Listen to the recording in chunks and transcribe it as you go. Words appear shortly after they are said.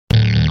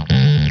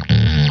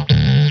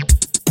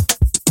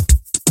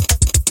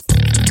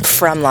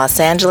From Los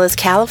Angeles,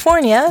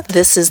 California,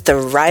 this is the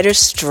Writers'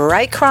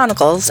 Strike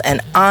Chronicles, and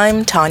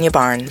I'm Tanya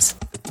Barnes.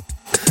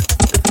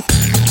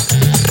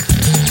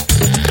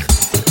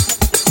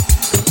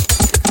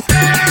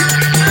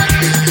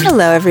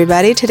 Hello,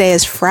 everybody. Today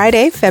is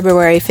Friday,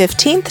 February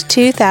 15th,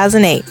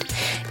 2008.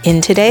 In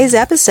today's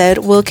episode,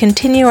 we'll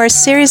continue our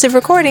series of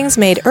recordings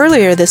made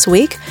earlier this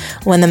week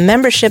when the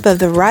membership of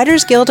the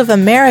Writers Guild of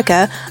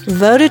America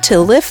voted to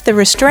lift the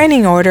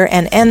restraining order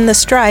and end the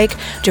strike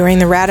during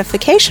the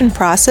ratification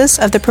process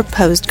of the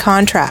proposed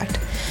contract.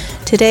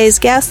 Today's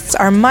guests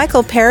are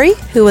Michael Perry,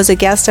 who was a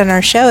guest on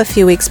our show a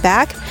few weeks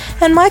back,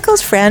 and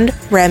Michael's friend,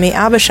 Remy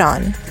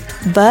Abashan.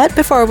 But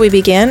before we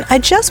begin, I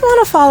just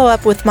want to follow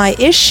up with my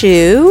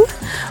issue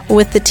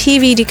with the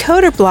TV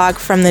Decoder blog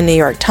from the New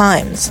York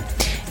Times.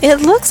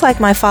 It looks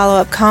like my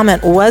follow-up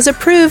comment was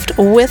approved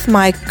with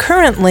my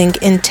current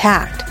link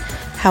intact.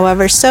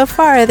 However, so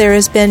far there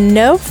has been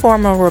no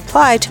formal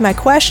reply to my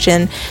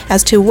question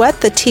as to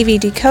what the TV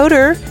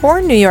Decoder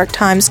or New York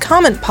Times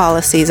comment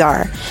policies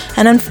are.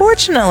 And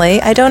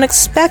unfortunately, I don't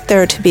expect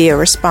there to be a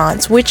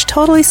response, which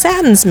totally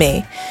saddens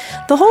me.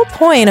 The whole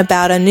point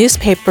about a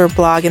newspaper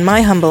blog, in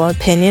my humble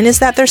opinion, is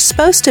that there's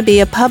supposed to be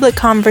a public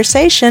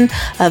conversation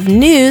of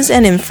news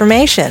and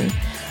information.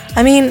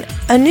 I mean,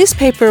 a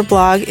newspaper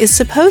blog is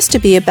supposed to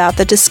be about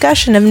the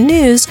discussion of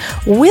news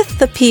with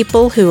the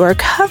people who are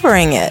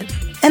covering it.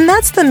 And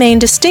that's the main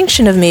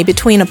distinction of me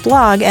between a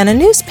blog and a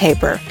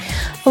newspaper.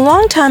 A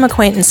longtime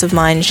acquaintance of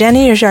mine,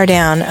 Jenny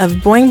Jardin of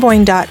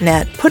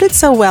BoingBoing.net, put it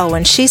so well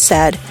when she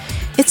said,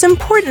 "It's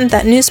important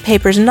that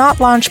newspapers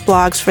not launch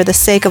blogs for the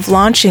sake of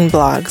launching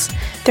blogs.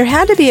 There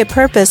had to be a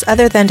purpose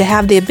other than to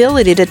have the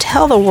ability to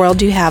tell the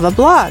world you have a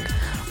blog.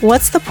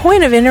 What's the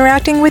point of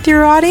interacting with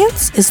your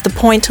audience? Is the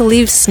point to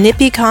leave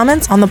snippy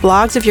comments on the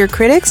blogs of your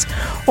critics?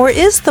 Or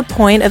is the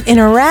point of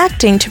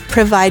interacting to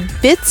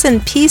provide bits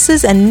and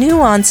pieces and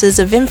nuances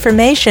of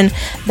information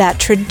that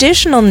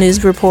traditional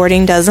news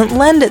reporting doesn't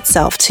lend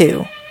itself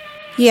to?"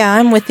 Yeah,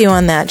 I'm with you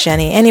on that,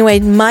 Jenny. Anyway,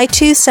 my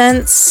 2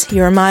 cents,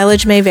 your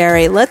mileage may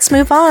vary. Let's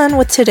move on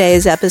with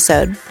today's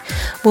episode.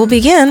 We'll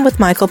begin with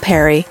Michael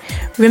Perry.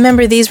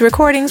 Remember, these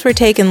recordings were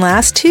taken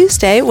last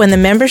Tuesday when the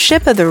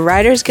membership of the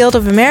Writers Guild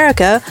of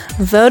America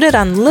voted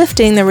on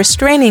lifting the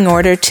restraining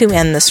order to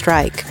end the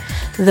strike.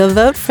 The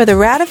vote for the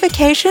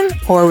ratification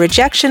or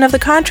rejection of the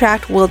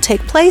contract will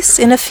take place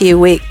in a few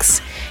weeks.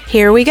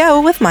 Here we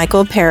go with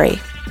Michael Perry.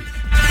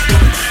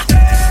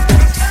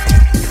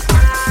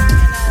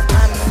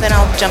 Then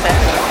I'll jump in.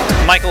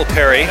 Michael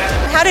Perry.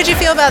 How did you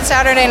feel about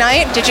Saturday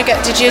night? Did you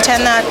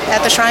attend that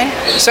at the Shrine?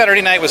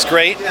 Saturday night was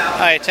great.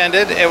 I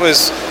attended. It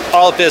was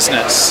all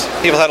business.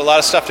 People had a lot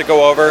of stuff to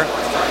go over.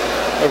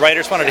 The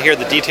writers wanted to hear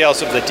the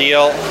details of the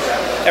deal.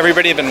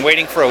 Everybody had been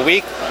waiting for a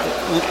week.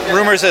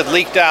 Rumors had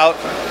leaked out,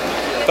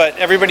 but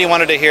everybody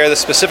wanted to hear the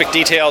specific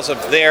details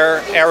of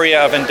their area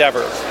of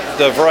endeavor.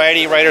 The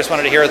variety writers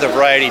wanted to hear the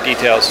variety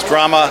details.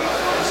 Drama,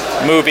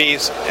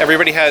 movies,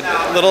 everybody had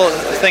little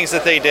things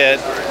that they did.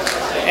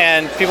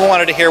 And people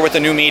wanted to hear what the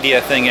new media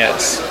thing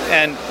is.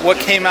 And what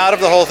came out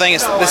of the whole thing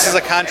is this is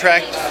a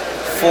contract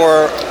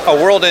for a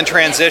world in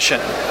transition.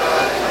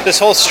 This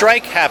whole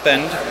strike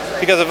happened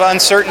because of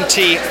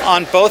uncertainty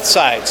on both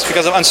sides,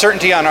 because of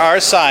uncertainty on our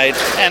side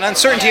and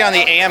uncertainty on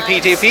the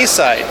AMPTP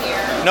side.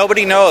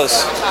 Nobody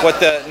knows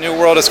what the new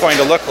world is going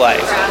to look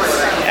like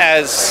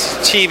as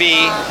TV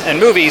and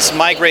movies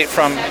migrate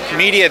from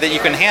media that you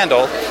can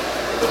handle,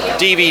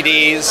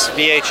 DVDs,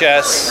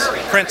 VHS,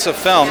 prints of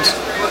films,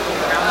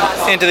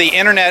 into the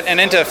internet and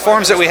into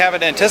forms that we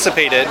haven't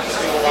anticipated.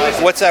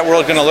 What's that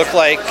world going to look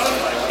like?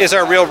 Is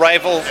our real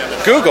rival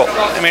Google?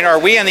 I mean, are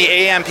we and the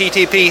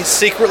AMPTP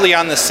secretly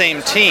on the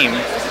same team?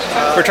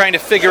 We're trying to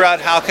figure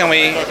out how can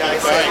we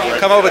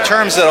come up with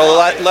terms that will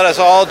let us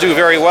all do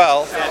very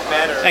well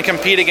and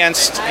compete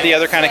against the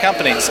other kind of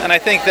companies. And I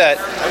think that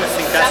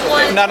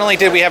not only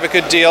did we have a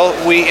good deal,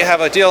 we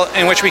have a deal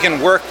in which we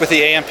can work with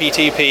the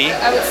AMPTP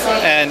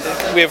and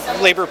we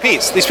have labor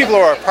peace. These people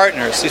are our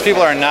partners. These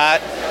people are not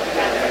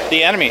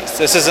the enemies.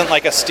 This isn't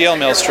like a steel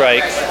mill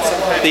strike.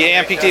 The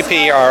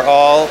AMPTP are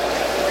all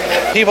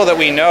people that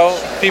we know,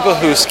 people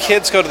whose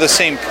kids go to the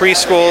same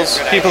preschools,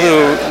 people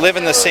who live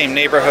in the same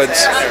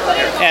neighborhoods.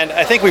 And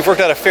I think we've worked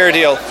out a fair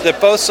deal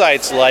that both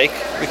sides like.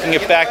 We can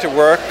get back to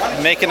work,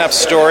 make enough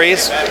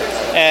stories,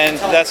 and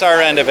that's our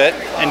end of it,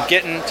 and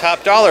getting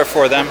top dollar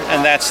for them,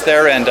 and that's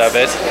their end of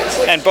it.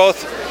 And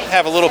both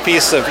have a little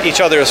piece of each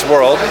other's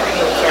world.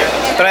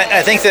 But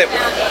I think that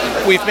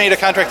we've made a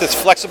contract that's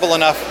flexible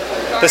enough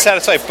to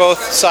satisfy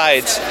both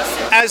sides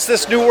as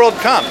this new world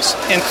comes.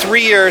 In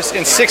 3 years,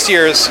 in 6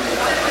 years,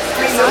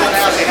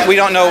 we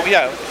don't know.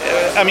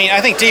 I mean,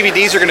 I think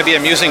DVDs are going to be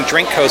amusing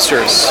drink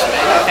coasters,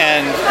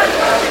 and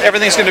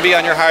everything's going to be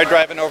on your hard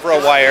drive and over a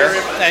wire,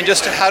 and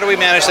just how do we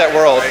manage that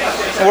world?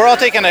 And we're all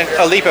taking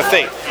a leap of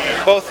faith,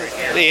 both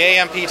the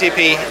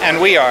AMPTP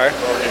and we are,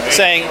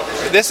 saying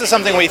this is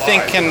something we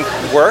think can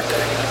work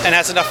and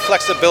has enough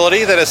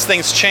flexibility that as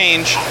things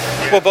change,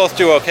 we'll both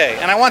do okay.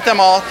 And I want them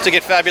all to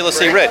get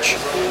fabulously rich,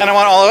 and I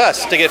want all of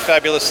us to get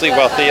fabulously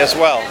wealthy as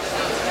well.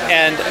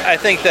 And I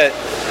think that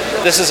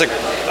this is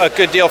a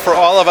good deal for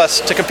all of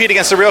us to compete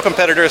against the real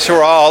competitors who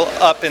are all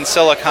up in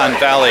Silicon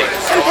Valley.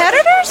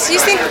 Competitors? You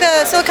think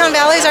the Silicon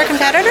Valley is our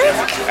competitor?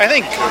 I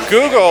think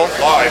Google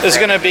is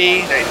going to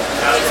be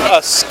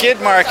a skid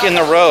mark in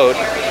the road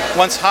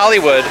once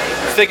Hollywood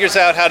figures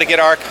out how to get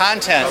our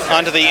content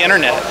onto the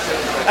internet.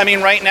 I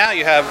mean, right now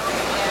you have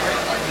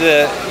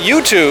the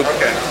YouTube,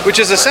 which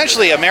is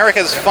essentially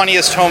America's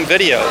funniest home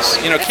videos.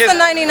 You know, it's a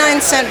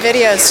 99-cent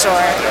video store.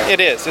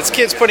 It is. It's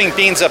kids putting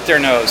beans up their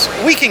nose.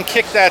 We can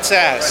kick that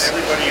ass.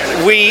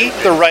 We,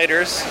 the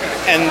writers,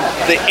 and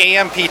the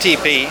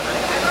AMPTP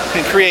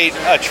can create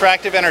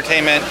attractive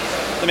entertainment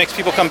that makes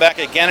people come back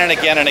again and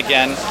again and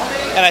again.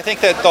 And I think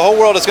that the whole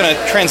world is going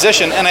to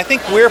transition, and I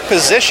think we're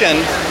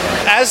positioned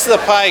as the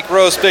pie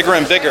grows bigger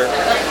and bigger.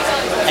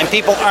 And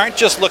people aren't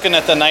just looking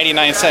at the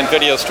 99-cent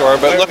video store,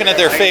 but looking at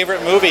their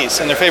favorite movies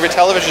and their favorite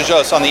television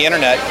shows on the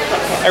internet.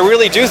 I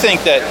really do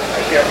think that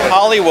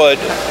Hollywood,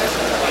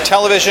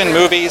 television,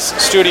 movies,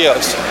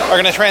 studios are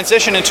going to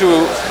transition into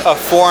a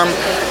form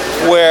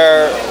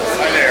where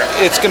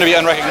it's going to be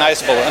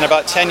unrecognizable in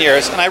about 10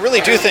 years. And I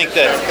really do think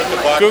that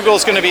Google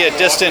is going to be a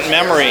distant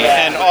memory,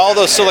 and all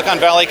those Silicon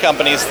Valley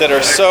companies that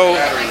are so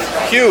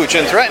huge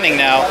and threatening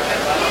now,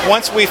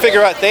 once we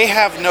figure out they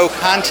have no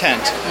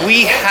content,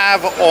 we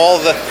have all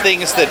the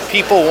things that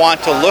people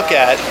want to look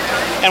at.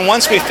 And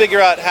once we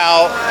figure out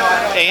how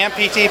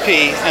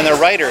AMPTP and the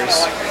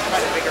writers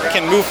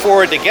can move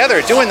forward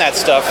together doing that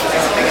stuff,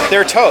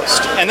 they're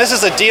toast. And this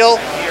is a deal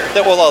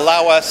that will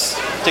allow us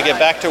to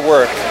get back to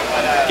work,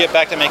 get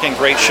back to making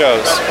great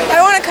shows. I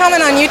want to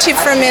comment on YouTube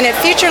for a minute.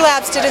 Future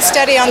Labs did a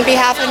study on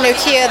behalf of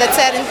Nokia that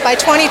said by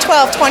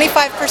 2012,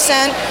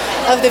 25%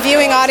 of the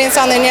viewing audience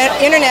on the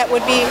internet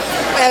would be,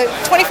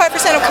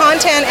 25% of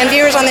content and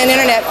viewers on the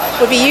internet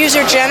would be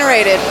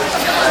user-generated.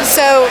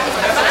 So,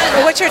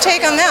 what's your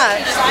take on that?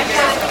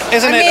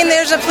 There's going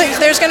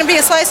to be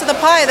a slice of the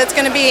pie that's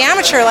going to be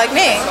amateur like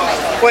me.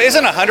 Well,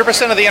 isn't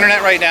 100% of the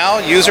internet right now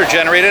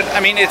user-generated? I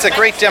mean, it's a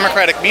great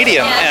democratic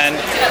medium, and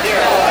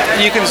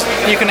you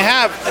can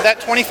have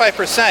that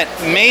 25%,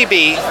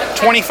 maybe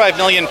 25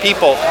 million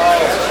people,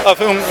 of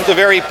whom the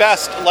very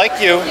best,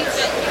 like you,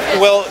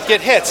 will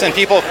get hits and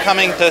people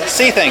coming to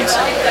see things.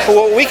 But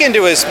what we can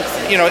do is,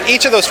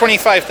 each of those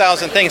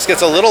 25,000 things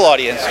gets a little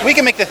audience. We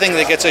can make the thing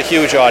that gets a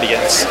huge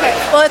audience. Okay.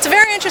 Well, it's a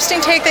very interesting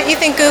take that you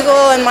think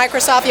Google and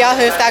Microsoft,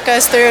 Yahoo, if that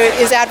goes through,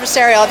 is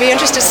adversarial. I'll be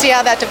interested to see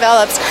how that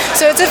develops.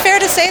 So is it fair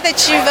to say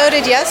that you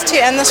voted yes to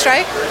end the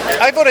strike?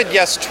 I voted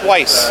yes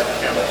twice.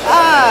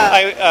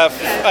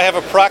 I have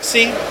a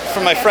proxy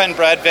from my friend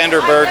Brad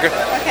Vanderberg,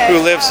 who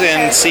lives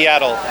in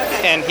Seattle.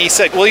 And he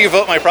said, will you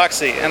vote my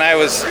proxy? And I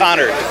was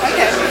honored.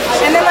 Okay.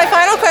 And then my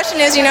final question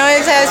is, I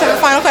have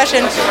a final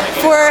question.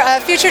 For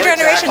future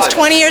generations,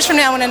 20 years from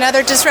now, when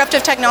another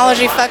disruptive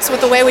technology fucks with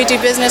the way we do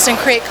business and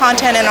create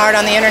content and art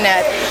on the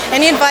internet,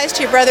 any advice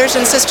to your brothers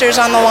and sisters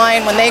on the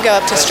line when they go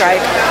up to strike?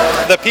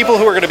 The people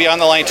who are going to be on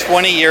the line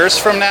 20 years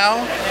from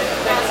now,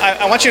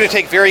 I want you to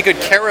take very good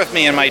care of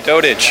me and my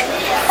dotage.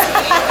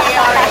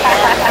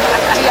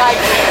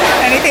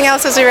 Anything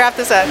else as we wrap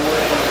this up?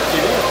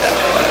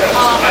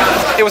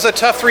 It was a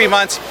tough 3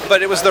 months,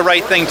 but it was the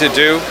right thing to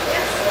do.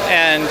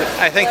 And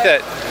I think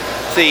that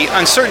the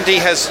uncertainty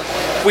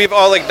we've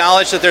all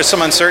acknowledged that there's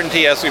some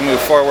uncertainty as we move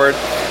forward.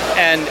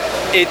 And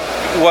it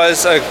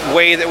was a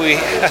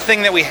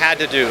thing that we had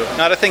to do,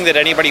 not a thing that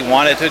anybody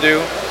wanted to do.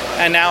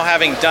 And now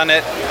having done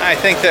it, I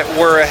think that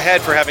we're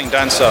ahead for having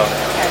done so.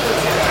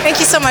 Thank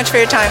you so much for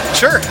your time.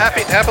 Sure,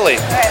 happily.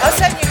 All right, I'll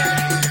send you.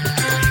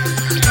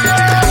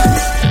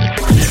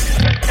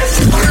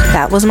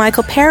 That was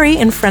Michael Perry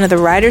in front of the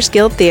Writers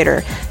Guild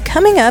Theater.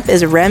 Coming up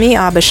is Remy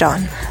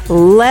Aubuchon.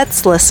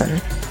 Let's listen.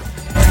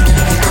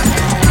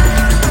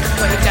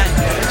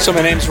 So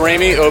my name's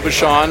Remy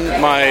Aubuchon.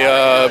 My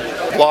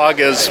blog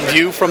is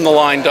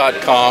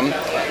viewfromtheline.com.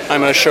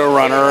 I'm a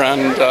showrunner,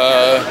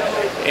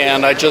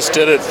 and I just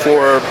did it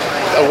for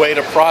a way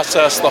to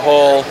process the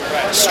whole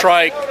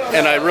strike,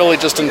 and I really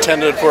just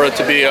intended for it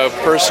to be a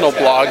personal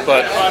blog,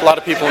 but a lot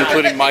of people,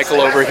 including Michael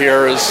over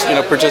here, has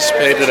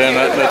participated in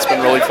it, and it's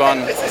been really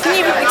fun. Can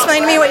you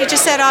explain to me what you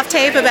just said off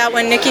tape about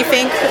when Nikki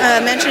Fink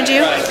mentioned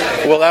you?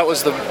 Well, that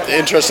was the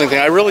interesting thing.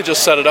 I really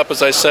just set it up,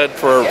 as I said,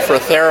 for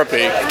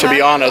therapy, to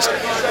be honest.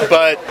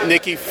 But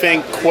Nikki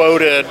Fink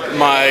quoted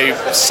my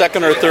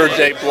second or third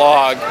day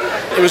blog.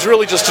 It was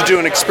really just to do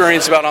an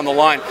experience about On the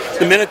Line.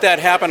 The minute that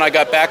happened, I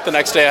got back the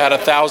next day, I had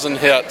 1,000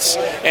 hits.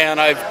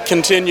 And I've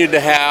continued to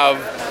have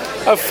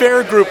a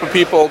fair group of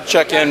people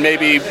check in,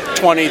 maybe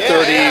 20,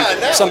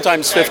 30,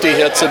 sometimes 50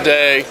 hits a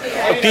day,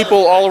 of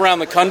people all around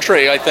the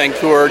country, I think,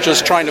 who are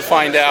just trying to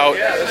find out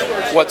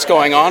what's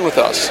going on with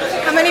us.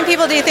 How many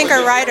people do you think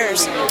are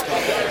writers?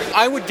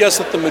 I would guess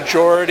that the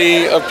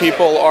majority of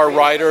people are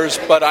writers,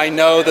 but I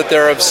know that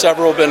there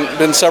have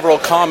been several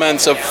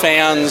comments of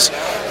fans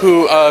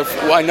who,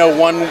 I know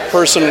one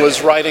person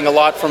was writing a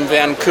lot from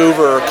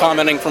Vancouver,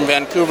 commenting from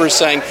Vancouver,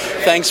 saying,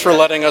 thanks for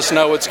letting us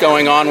know what's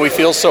going on. We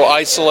feel so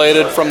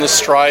isolated from the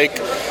strike.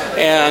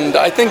 And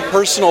I think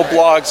personal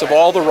blogs of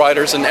all the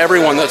writers and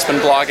everyone that's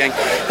been blogging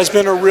has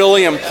been a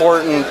really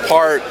important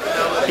part.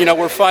 You know,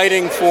 we were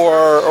fighting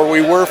for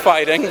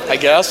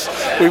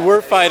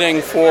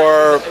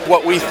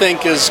what we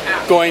think is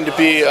going to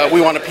be, we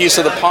want a piece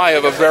of the pie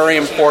of a very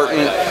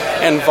important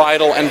and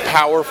vital and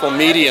powerful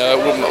media,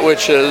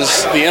 which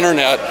is the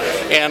internet.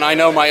 And I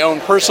know my own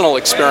personal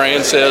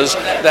experience is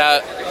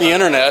that the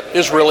internet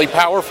is really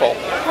powerful.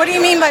 What do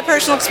you mean by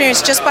personal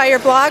experience? Just by your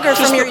blog or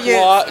from your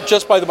youth?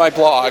 Just by my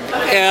blog.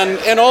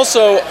 And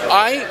also,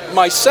 I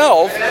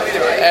myself,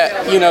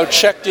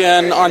 checked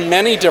in on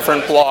many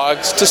different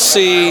blogs to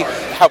see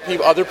how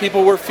other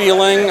people were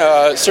feeling.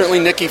 Certainly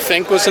Nikki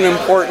Finck was an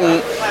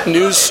important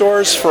news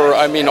source for,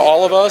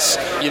 all of us.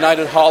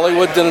 United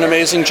Hollywood did an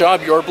amazing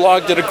job. Your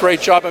blog did a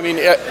great job.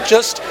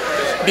 Just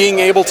being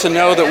able to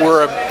know that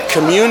we're a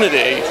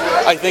community,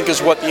 I think,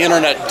 is what the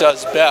internet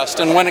does best.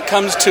 And when it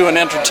comes to an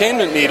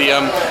entertainment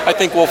medium, I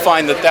think we'll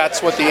find that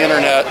that's what the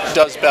internet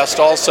does best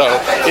also.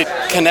 It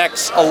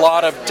connects a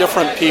lot of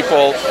different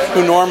people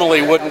who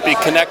normally wouldn't be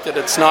connected.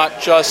 It's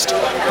not just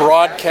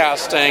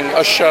broadcasting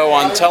a show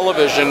on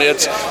television,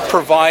 it's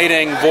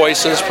providing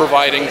voices,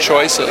 providing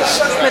choices.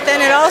 But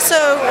then it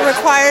also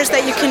requires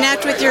that you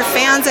connect with your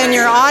fans and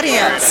your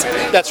audience.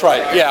 That's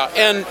right, yeah.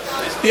 And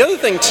the other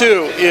thing,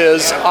 too,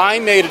 is I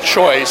made a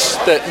choice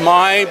that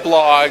my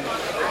blog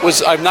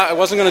I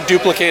wasn't going to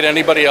duplicate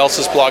anybody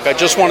else's blog. I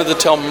just wanted to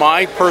tell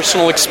my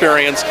personal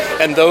experience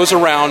and those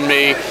around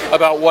me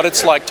about what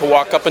it's like to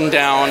walk up and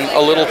down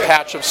a little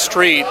patch of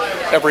street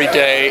every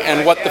day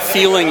and what the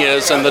feeling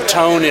is and the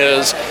tone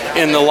is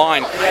in the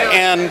line.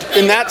 And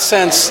in that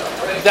sense,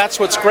 that's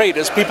what's great,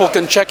 is people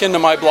can check into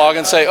my blog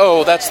and say,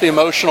 oh, that's the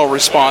emotional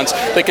response.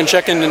 They can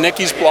check into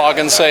Nikki's blog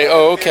and say,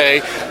 oh, okay,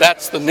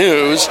 that's the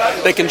news.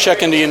 They can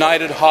check into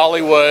United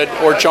Hollywood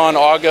or John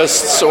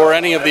August's or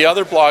any of the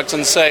other blogs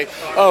and say,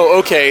 oh,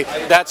 okay,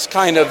 that's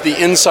kind of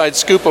the inside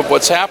scoop of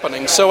what's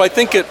happening. So I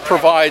think it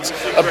provides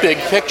a big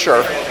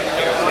picture.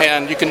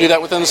 And you can do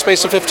that within the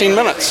space of 15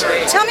 minutes.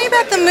 Tell me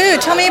about the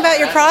mood. Tell me about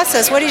your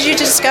process. What did you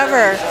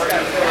discover?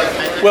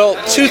 Well,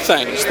 two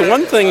things. The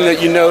one thing that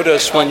you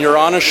notice when you're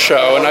on a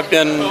show, and I've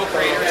been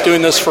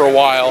doing this for a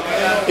while,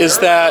 is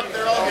that...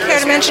 Care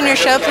to mention your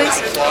show,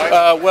 please?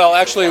 Well,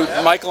 actually,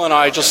 Michael and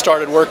I just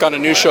started work on a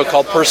new show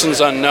called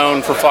Persons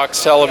Unknown for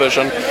Fox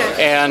Television.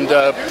 And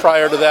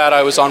prior to that,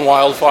 I was on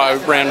Wildfire.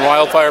 I ran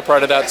Wildfire.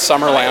 Prior to that,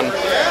 Summerland.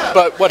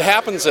 But what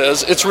happens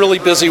is, it's really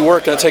busy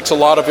work, and it takes a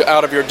lot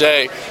out of your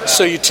day.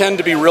 So you tend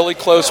to be really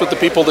close with the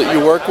people that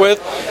you work with,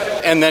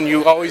 and then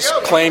you always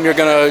claim you're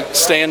going to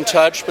stay in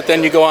touch, but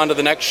then you go on to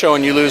the next show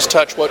and you lose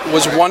touch. What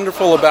was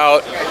wonderful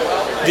about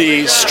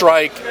the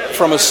strike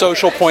from a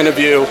social point of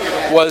view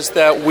was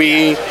that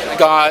we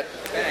got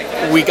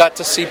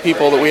to see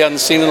people that we hadn't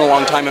seen in a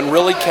long time and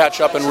really catch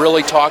up and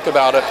really talk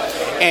about it.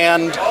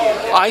 And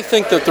I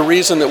think that the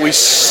reason that we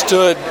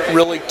stood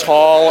really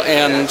tall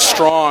and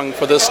strong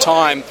for this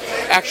time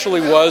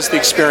actually was the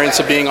experience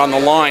of being on the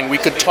line. We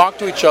could talk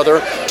to each other,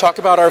 talk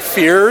about our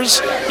fears,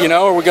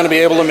 are we going to be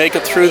able to make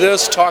it through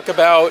this, talk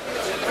about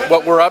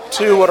what we're up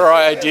to, what our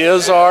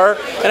ideas are.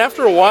 And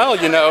after a while,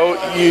 you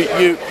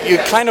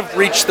kind of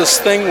reach this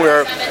thing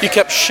where you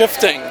kept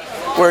shifting,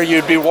 where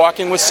you'd be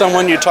walking with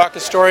someone, you'd talk a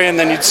story, and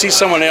then you'd see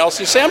someone else,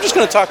 you'd say, I'm just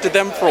going to talk to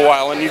them for a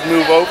while, and you'd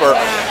move over.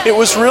 It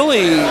was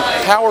really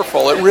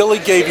powerful. It really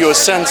gave you a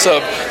sense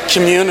of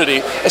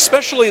community,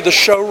 especially the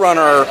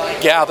showrunner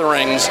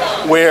gatherings,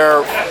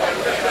 where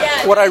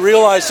what I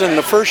realized in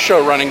the first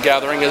show running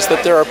gathering is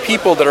that there are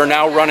people that are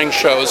now running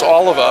shows,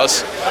 all of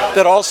us,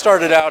 that all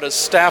started out as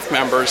staff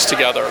members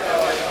together.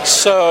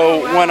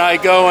 So when I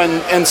go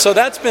and so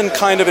that's been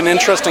kind of an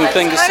interesting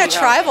thing to see. It's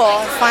kind of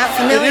tribal,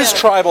 familiar. It is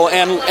tribal,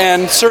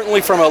 and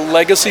certainly from a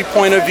legacy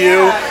point of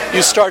view,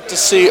 you start to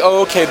see,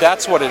 oh, okay,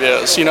 that's what it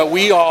is. I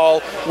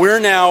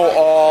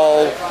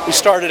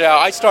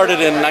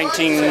started in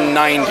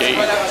 1990,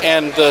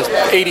 and the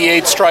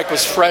 88 strike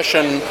was fresh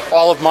in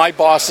all of my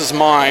bosses'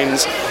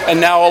 minds, and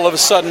now all of a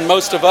sudden,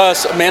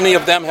 many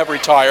of them have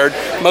retired,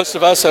 most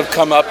of us have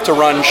come up to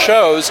run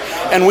shows,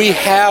 and we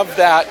have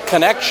that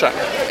connection.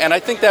 And I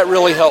think that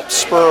really helped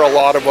spur a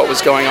lot of what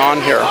was going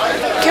on here.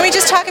 Can we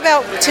just talk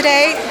about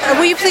today?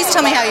 Will you please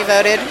tell me how you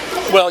voted?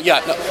 Well,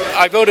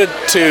 I voted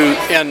to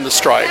end the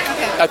strike.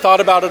 I thought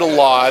about it a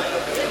lot.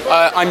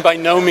 I'm by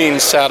no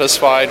means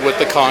satisfied with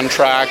the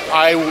contract.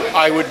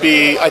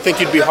 I think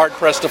you'd be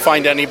hard-pressed to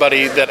find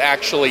anybody that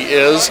actually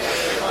is.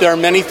 There are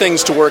many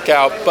things to work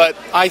out, but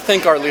I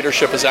think our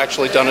leadership has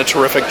actually done a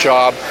terrific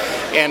job,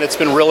 and it's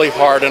been really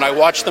hard. And I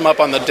watched them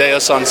up on the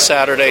dais on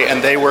Saturday,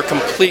 and they were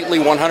completely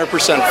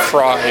 100%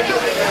 fried.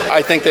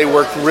 I think they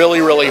worked really,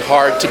 really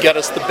hard to get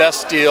us the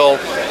best deal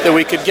that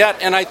we could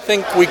get, and I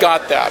think we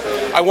got that.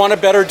 I want a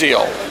better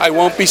deal. I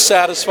won't be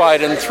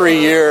satisfied in 3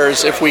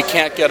 years if we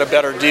can't get a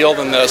better deal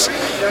than this,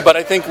 but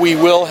I think we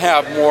will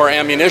have more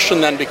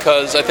ammunition then,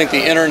 because I think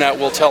the internet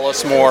will tell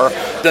us more.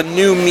 The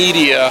new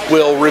media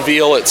will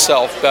reveal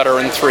itself better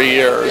in 3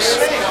 years.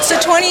 So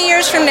 20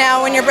 years from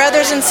now, when your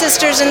brothers and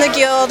sisters in the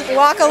Guild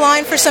walk a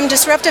line for some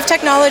disruptive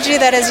technology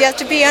that has yet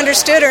to be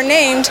understood or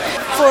named,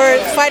 for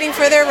fighting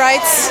for their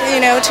rights,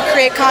 to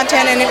create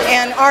content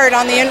and art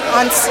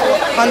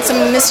on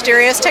some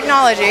mysterious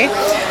technology,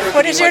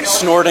 what is your...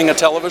 snorting a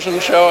television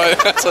show?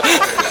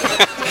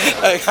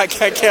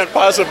 I can't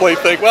possibly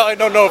think, well, I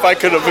don't know if I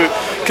could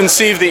have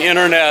conceived the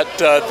internet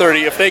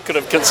if they could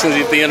have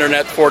conceived the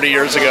internet 40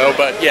 years ago,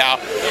 but yeah.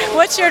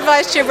 What's your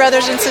advice to your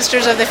brothers and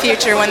sisters of the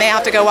future when they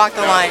have to go walk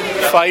the line?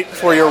 Fight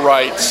for your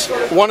rights.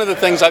 One of the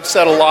things I've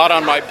said a lot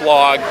on my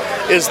blog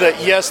is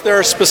that, yes, there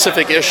are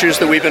specific issues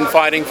that we've been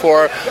fighting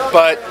for,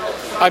 but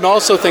I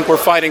also think we're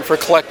fighting for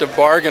collective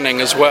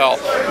bargaining as well,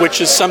 which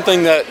is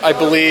something that I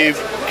believe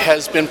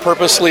has been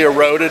purposely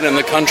eroded in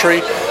the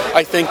country.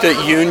 I think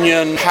that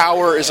union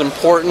power is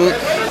important.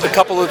 A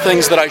couple of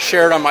things that I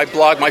shared on my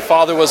blog, my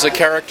father was a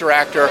character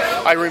actor.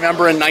 I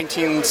remember in the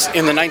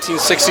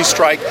 1960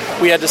 strike,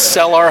 we had to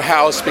sell our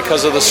house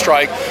because of the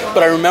strike.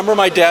 But I remember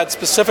my dad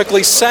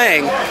specifically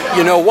saying,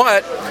 you know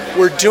what?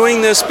 We're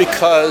doing this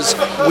because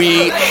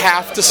we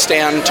have to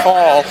stand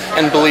tall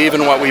and believe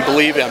in what we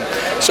believe in.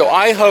 So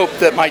I hope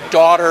that my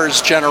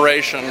daughter's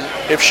generation,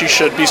 if she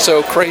should be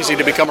so crazy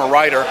to become a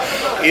writer,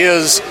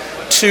 is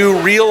to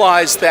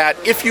realize that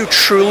if you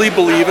truly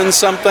believe in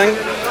something,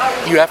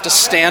 you have to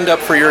stand up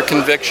for your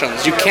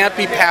convictions. You can't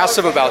be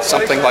passive about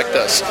something like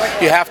this.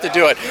 You have to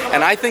do it.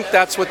 And I think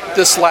that's what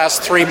this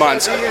last 3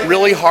 months,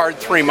 really hard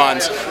 3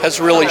 months, has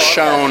really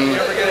shown,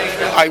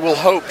 I will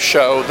hope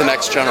show the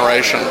next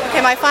generation.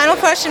 Okay, my final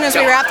question as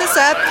we wrap this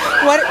up,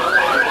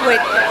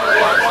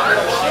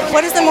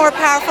 what is the more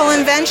powerful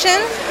invention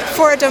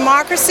for a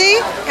democracy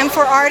and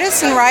for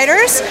artists and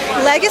writers?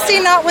 Legacy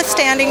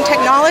notwithstanding,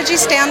 technology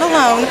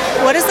standalone,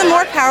 what is the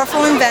more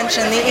powerful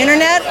invention, the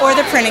internet or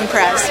the printing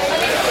press?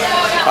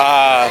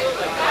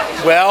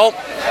 Well,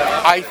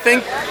 I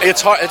think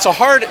it's a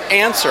hard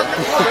answer.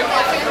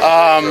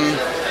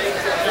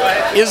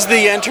 Is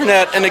the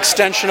internet an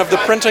extension of the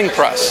printing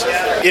press?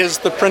 Is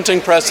the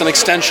printing press an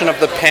extension of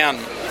the pen?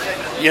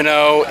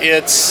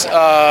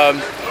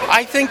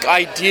 I think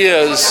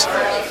ideas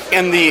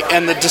and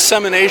the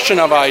dissemination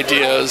of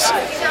ideas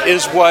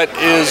is what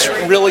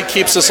really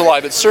keeps us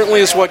alive. It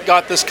certainly is what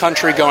got this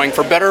country going.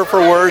 For better or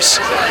for worse,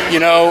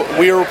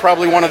 we were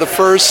probably one of the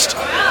first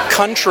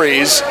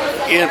countries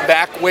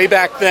way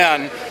back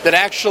then that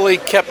actually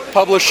kept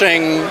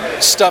publishing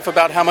stuff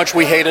about how much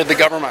we hated the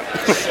government.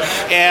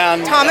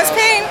 And Thomas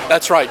Paine.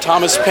 That's right,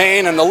 Thomas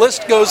Paine, and the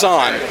list goes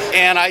on.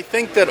 And I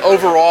think that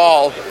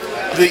overall,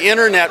 the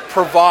internet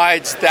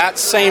provides that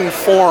same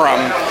forum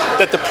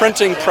that the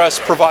printing press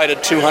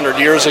provided 200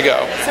 years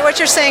ago. So what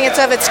you're saying, it's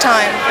of its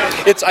time?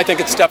 I think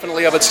it's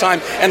definitely of its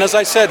time. And as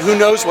I said, who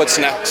knows what's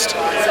next?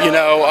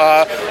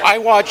 I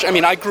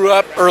grew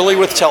up early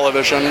with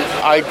television.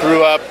 I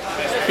grew up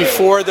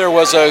before there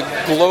was a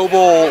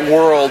global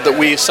world that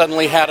we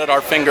suddenly had at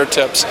our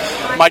fingertips.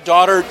 My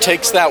daughter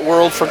takes that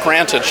world for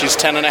granted. She's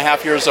 10 and a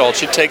half years old.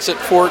 She takes it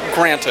for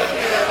granted.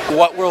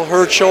 What will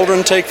her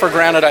children take for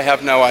granted? I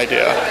have no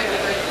idea.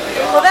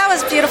 Well, that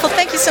was beautiful.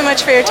 Thank you so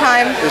much for your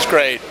time. It was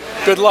great.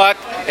 Good luck,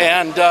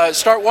 and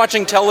start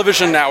watching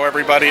television now,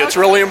 everybody. It's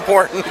really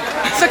important.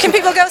 So can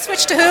people go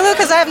switch to Hulu?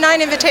 Because I have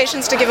 9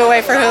 invitations to give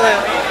away for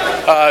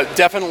Hulu.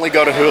 Definitely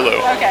go to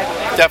Hulu. Okay.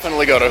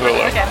 Definitely go to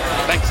Hulu. Okay.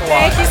 Thanks a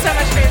lot. Thank you so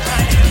much for your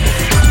time.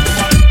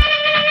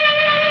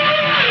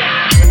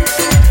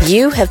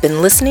 You have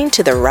been listening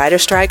to the Writer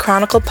Strike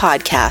Chronicle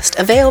podcast,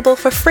 available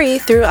for free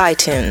through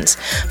iTunes.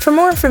 For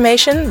more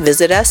information,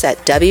 visit us at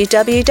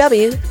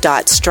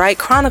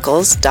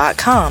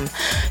www.strikechronicles.com.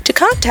 To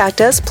contact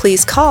us,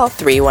 please call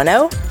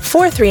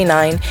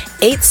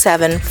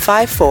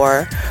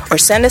 310-439-8754 or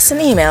send us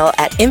an email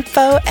at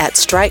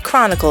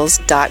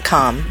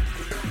info@strikechronicles.com.